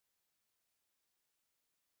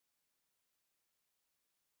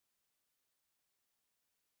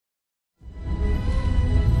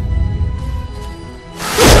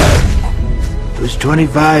was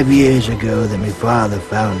 25 years ago that my father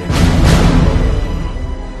found him.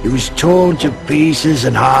 He was torn to pieces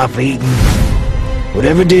and half-eaten.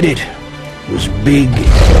 Whatever did it was big,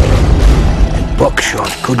 and buckshot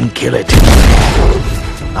couldn't kill it.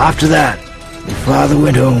 After that, my father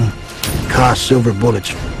went home and cast silver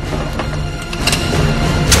bullets.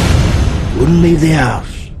 Wouldn't leave the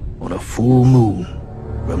house on a full moon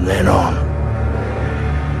from then on.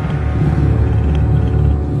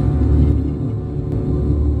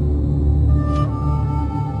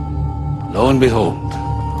 Lo and behold,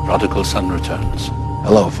 the prodigal son returns.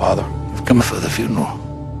 Hello, Father. I've come for the funeral.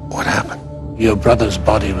 What happened? Your brother's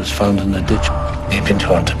body was found in the ditch. He'd been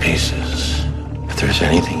torn to pieces. If there's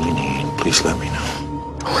anything you need, please let me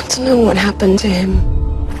know. I want to know what happened to him.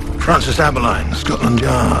 Francis Aberline, Scotland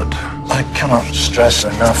Yard. I cannot stress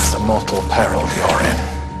enough the mortal peril you're in.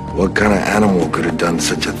 What kind of animal could have done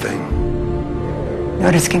such a thing?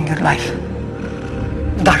 You're risking your life.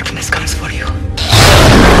 Darkness comes for you.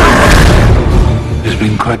 He's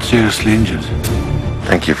been quite seriously injured.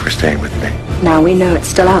 Thank you for staying with me. Now we know it's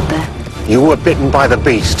still out there. You were bitten by the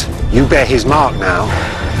beast. You bear his mark now.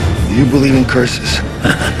 You believe in curses?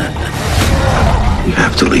 You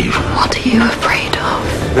have to leave. What are you afraid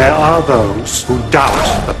of? There are those who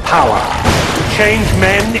doubt the power to change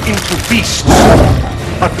men into beasts.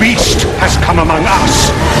 A beast has come among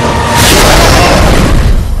us.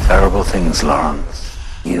 Terrible things, Lawrence.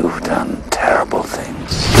 You've done terrible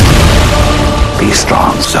things. Be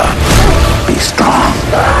strong, son. Be strong.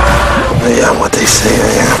 I am what they say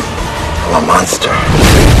I am. I'm a monster.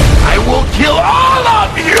 I will kill all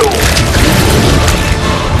of you!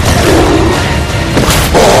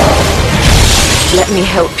 Let me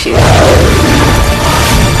help you.